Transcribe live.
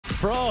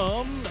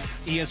From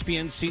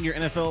ESPN senior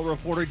NFL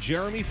reporter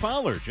Jeremy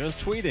Fowler, just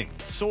tweeting.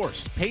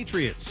 Source,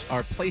 Patriots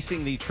are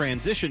placing the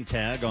transition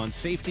tag on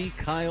safety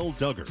Kyle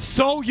Duggar.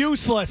 So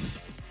useless.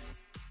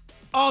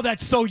 Oh,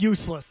 that's so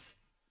useless.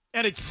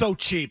 And it's so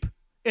cheap.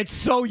 It's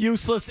so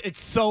useless.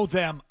 It's so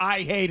them.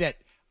 I hate it.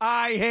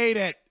 I hate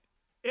it.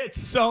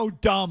 It's so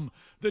dumb,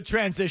 the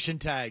transition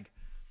tag.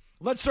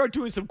 Let's start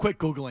doing some quick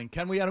Googling.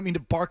 Can we? I don't mean to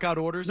bark out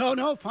orders.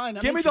 No, fine.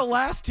 Give me the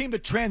last team to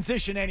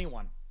transition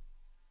anyone.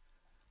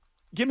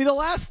 Give me the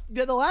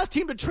last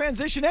team to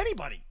transition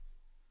anybody.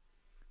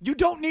 You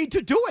don't need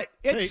to do it.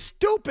 It's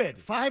stupid.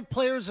 5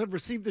 players have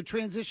received the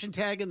transition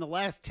tag in the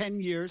last 10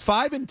 years.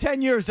 5 in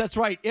 10 years, that's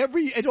right.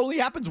 It only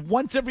happens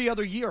once every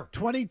other year.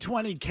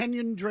 2020,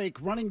 Kenyon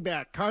Drake, running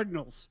back,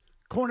 Cardinals.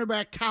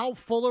 Cornerback, Kyle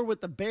Fuller with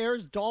the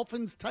Bears.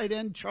 Dolphins, tight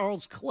end,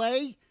 Charles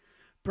Clay.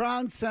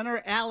 Browns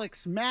center,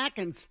 Alex Mack.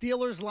 And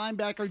Steelers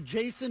linebacker,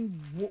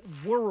 Jason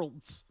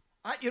Worlds.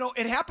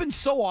 It happens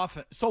so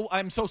often. So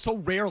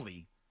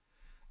rarely.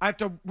 I have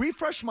to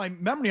refresh my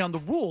memory on the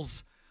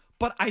rules,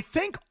 but I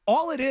think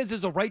all it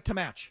is a right to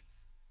match.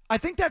 I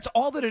think that's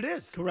all that it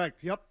is.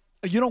 Correct, yep.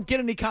 You don't get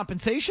any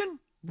compensation?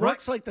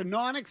 Works like the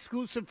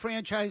non-exclusive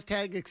franchise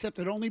tag, except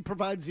it only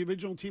provides the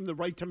original team the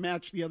right to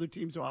match the other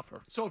team's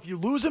offer. So if you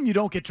lose them, you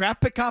don't get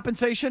draft pick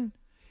compensation?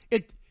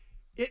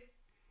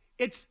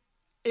 It's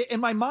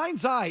in my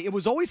mind's eye, it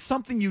was always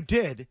something you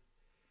did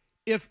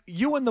if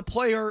you and the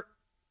player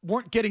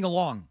weren't getting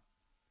along,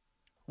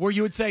 where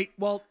you would say,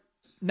 well,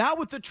 now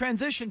with the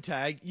transition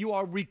tag, you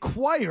are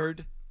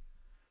required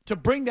to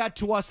bring that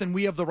to us and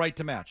we have the right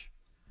to match.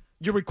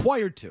 You're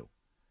required to.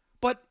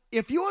 But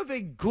if you have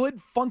a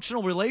good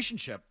functional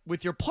relationship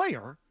with your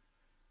player,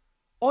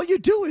 all you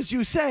do is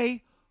you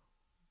say,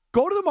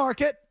 go to the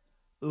market,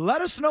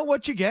 let us know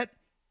what you get,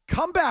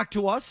 come back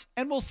to us,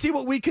 and we'll see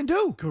what we can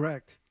do.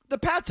 Correct. The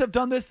Pats have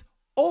done this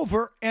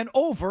over and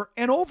over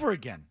and over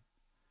again.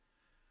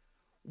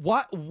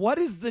 What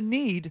is the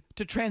need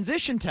to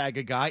transition tag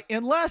a guy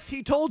unless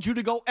he told you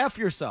to go F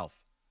yourself?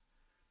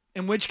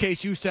 In which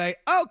case you say,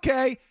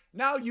 okay,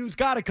 now you've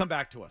got to come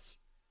back to us.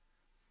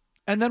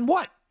 And then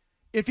what?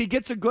 If he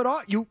gets a good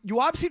 – you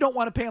obviously don't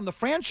want to pay him the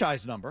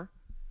franchise number.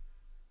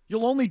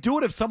 You'll only do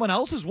it if someone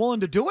else is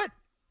willing to do it.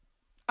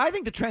 I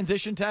think the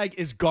transition tag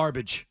is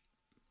garbage.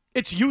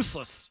 It's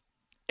useless.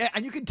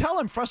 And you can tell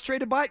I'm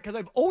frustrated by it because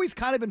I've always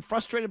kind of been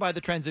frustrated by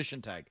the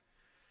transition tag.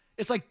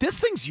 It's like, this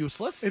thing's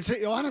useless.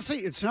 Honestly,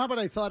 it's not what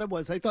I thought it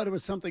was. I thought it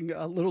was something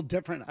a little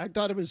different. I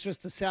thought it was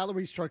just the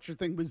salary structure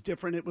thing was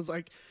different. It was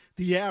like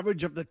the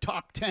average of the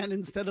top 10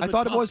 instead of I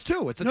thought it was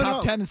too. It's the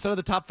top 10 instead of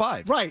the top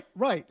 5. Right.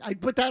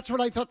 But that's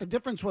what I thought the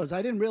difference was.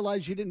 I didn't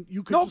realize you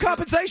could. No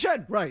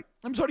compensation. Right.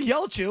 I'm sorry to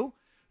yell at you.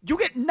 You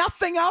get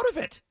nothing out of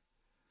it.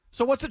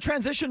 So what's the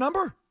transition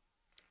number?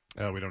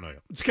 We don't know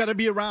yet. It's got to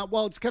be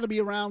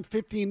around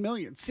 15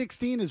 million.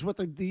 16 is what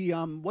the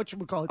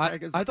whatchamacallit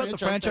tag is. I thought the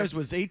franchise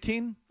was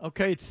 18.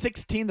 Okay, it's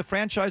 16. The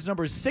franchise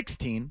number is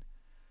 16.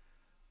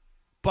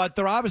 But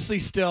they're obviously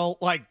still,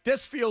 like,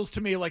 this feels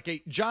to me like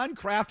a John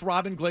Kraft,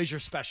 Robin Glazier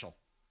special.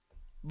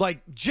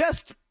 Like,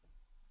 just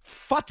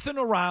futzing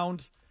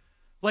around.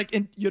 Like,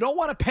 you don't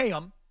want to pay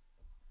them.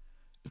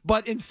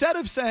 But instead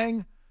of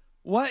saying,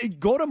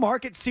 go to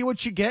market, see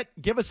what you get,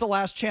 give us the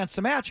last chance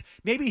to match,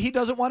 maybe he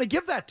doesn't want to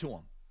give that to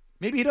him.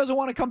 Maybe he doesn't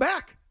want to come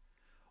back.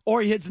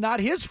 Or it's not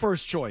his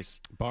first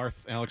choice.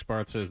 Alex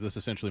Barth says this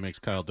essentially makes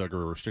Kyle Duggar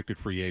a restricted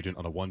free agent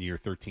on a 1-year,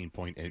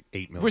 $13.8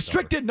 million.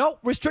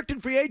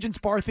 Restricted free agents,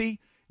 Barthy,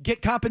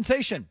 get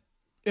compensation.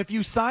 If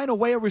you sign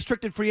away a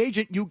restricted free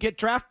agent, you get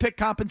draft pick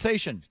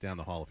compensation. He's down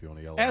the hall if you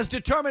want to yell. As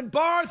determined,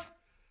 Barth,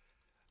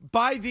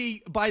 by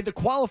the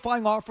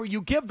qualifying offer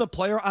you give the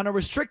player on a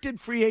restricted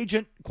free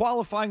agent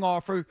qualifying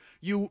offer,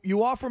 you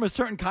offer him a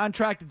certain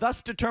contract,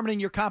 thus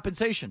determining your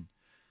compensation.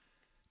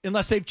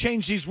 Unless they've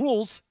changed these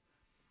rules,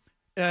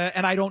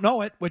 and I don't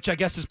know it, which I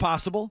guess is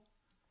possible.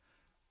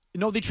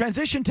 The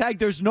transition tag,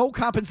 there's no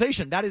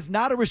compensation. That is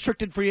not a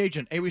restricted free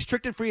agent. A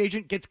restricted free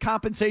agent gets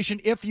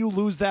compensation if you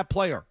lose that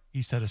player.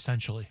 He said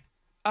essentially.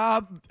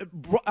 I'd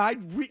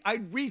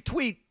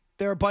retweet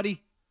there,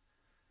 buddy.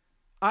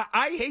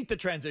 I hate the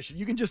transition.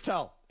 You can just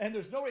tell. And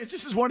it's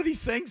just one of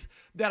these things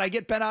that I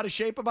get bent out of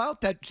shape about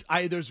that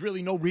there's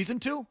really no reason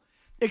to.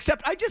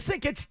 Except I just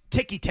think it's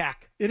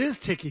ticky-tack. It is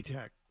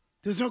ticky-tack.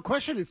 There's no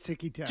question it's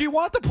ticky-tack. Do you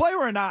want the player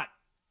or not?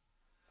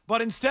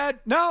 But instead,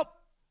 nope.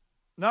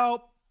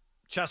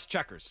 Chess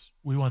checkers.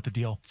 We want the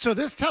deal. So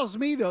this tells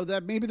me, though,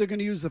 that maybe they're going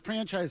to use the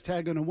franchise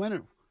tag on a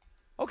winner.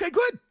 Okay,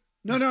 good.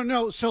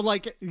 No. So,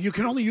 like, you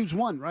can only use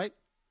one, right?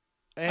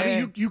 I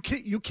mean, you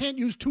can't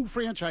use 2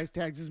 franchise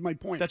tags. Is my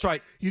point. That's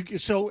right.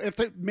 So if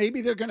maybe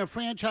they're going to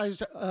franchise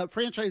tag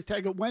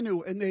at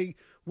Wenu, and they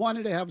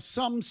wanted to have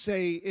some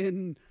say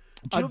in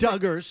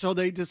Duggar, so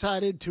they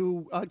decided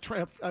to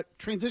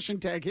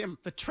transition tag him.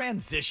 The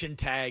transition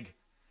tag,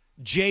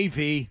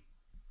 JV.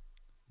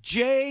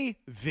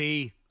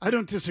 I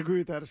don't disagree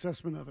with that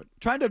assessment of it.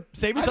 Trying to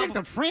save yourself. I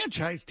think the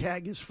franchise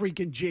tag is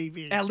freaking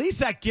JV. At least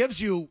that gives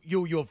you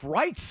have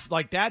rights.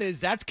 Like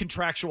that's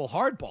contractual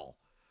hardball.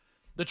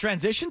 The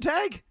transition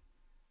tag,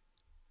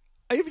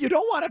 If you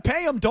don't want to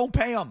pay him, don't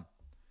pay him.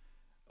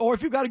 Or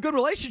if you've got a good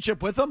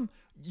relationship with him,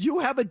 you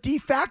have a de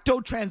facto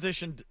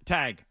transition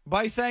tag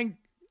by saying,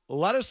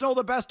 let us know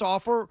the best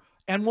offer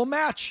and we'll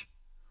match.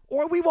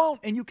 Or we won't,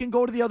 and you can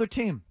go to the other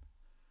team.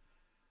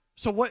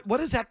 So what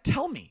does that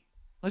tell me?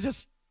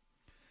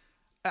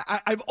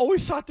 I've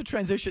always thought the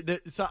transition,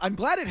 so I'm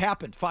glad it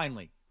happened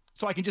finally,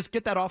 so I can just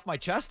get that off my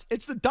chest.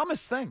 It's the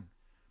dumbest thing.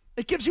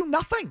 It gives you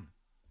nothing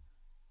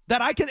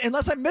that I can,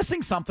 unless I'm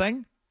missing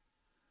something.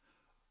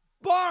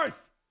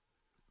 Barth,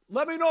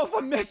 let me know if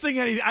I'm missing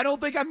anything. I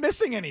don't think I'm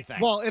missing anything.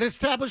 Well, it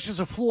establishes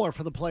a floor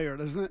for the player,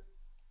 doesn't it?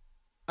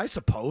 I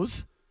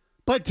suppose.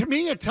 But to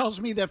me, it tells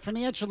me that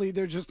financially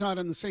they're just not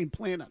on the same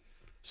planet.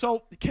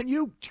 So can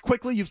you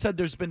quickly, you've said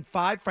there's been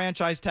 5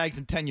 franchise tags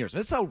in 10 years.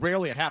 This is how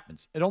rarely it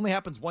happens. It only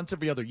happens once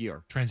every other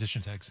year.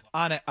 Transition tags.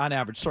 On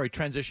average. Sorry,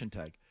 transition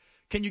tag.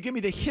 Can you give me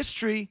the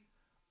history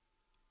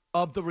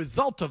of the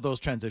result of those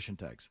transition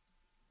tags?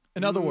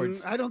 In other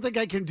words. I don't think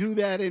I can do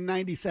that in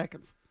 90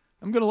 seconds.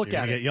 I'm going to look You're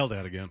at gonna it. get yelled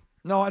at again.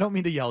 No, I don't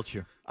mean to yell at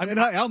you.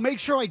 I'll make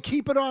sure I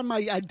keep it on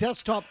my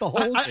desktop the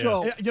whole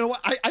show. You know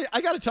what?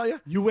 I got to tell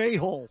you. You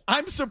a-hole.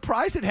 I'm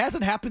surprised it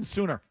hasn't happened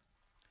sooner.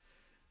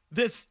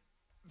 The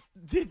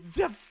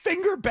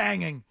finger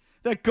banging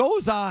that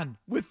goes on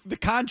with the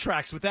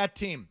contracts with that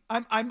team.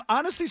 I'm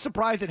honestly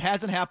surprised it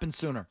hasn't happened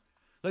sooner.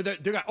 They're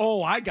like,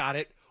 oh, I got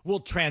it. We'll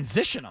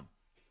transition them.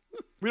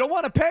 We don't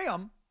want to pay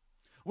them.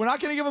 We're not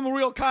going to give them a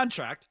real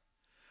contract.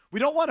 We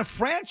don't want to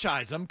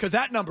franchise them because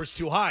that number's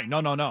too high.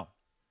 No.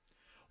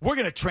 We're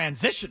going to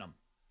transition them.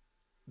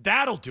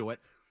 That'll do it.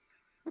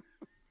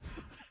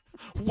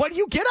 What do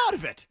you get out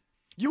of it?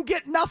 You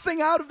get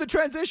nothing out of the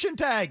transition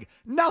tag.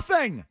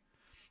 Nothing.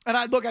 And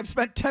I've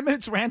spent 10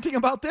 minutes ranting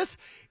about this.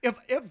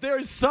 If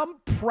there's some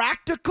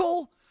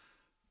practical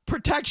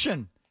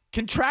protection,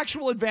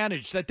 contractual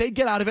advantage that they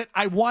get out of it,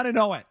 I want to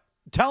know it.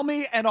 Tell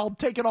me and I'll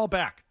take it all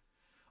back.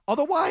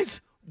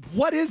 Otherwise,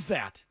 what is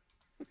that?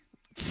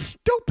 It's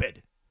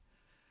stupid.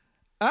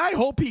 I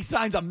hope he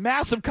signs a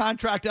massive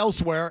contract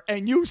elsewhere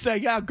and you say,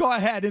 yeah, go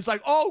ahead. It's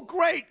like, oh,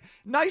 great.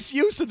 Nice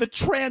use of the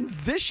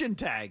transition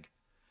tag.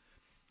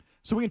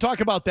 So we can talk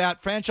about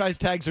that. Franchise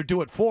tags are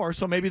due at 4,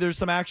 so maybe there's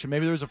some action.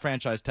 Maybe there's a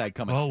franchise tag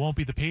coming. Well, it won't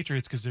be the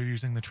Patriots because they're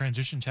using the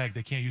transition tag.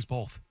 They can't use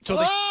both.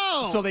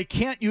 So they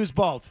can't use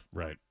both.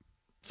 Right.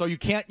 So you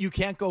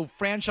can't go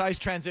franchise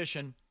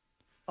transition.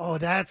 Oh,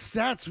 that's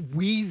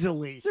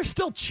weaselly. They're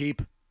still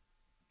cheap.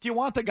 Do you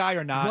want the guy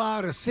or not?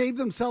 Wow, to save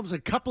themselves a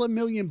couple of $1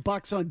 million on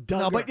Duggar.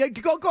 No, but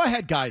go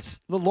ahead, guys.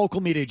 The local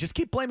media, just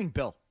keep blaming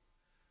Bill.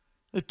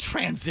 The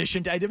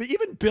transition tag.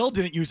 Even Bill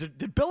didn't use it.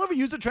 Did Bill ever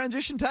use a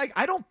transition tag?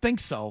 I don't think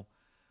so.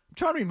 I'm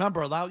trying to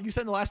remember. You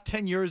said in the last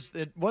 10 years.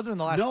 It wasn't in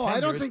the last 10 years. No, I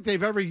don't think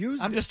they've ever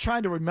used it. I'm just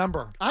trying to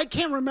remember. I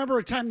can't remember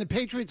a time the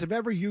Patriots have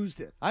ever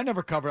used it. I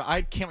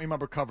can't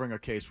remember covering a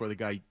case where the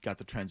guy got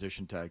the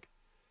transition tag.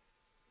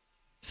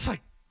 It's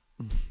like,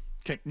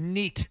 okay,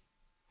 neat.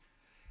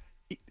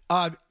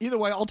 Either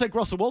way, I'll take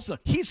Russell Wilson.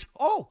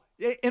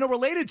 In a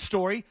related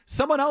story,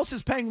 someone else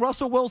is paying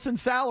Russell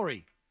Wilson's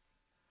salary.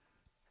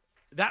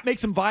 That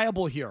makes him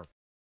viable here.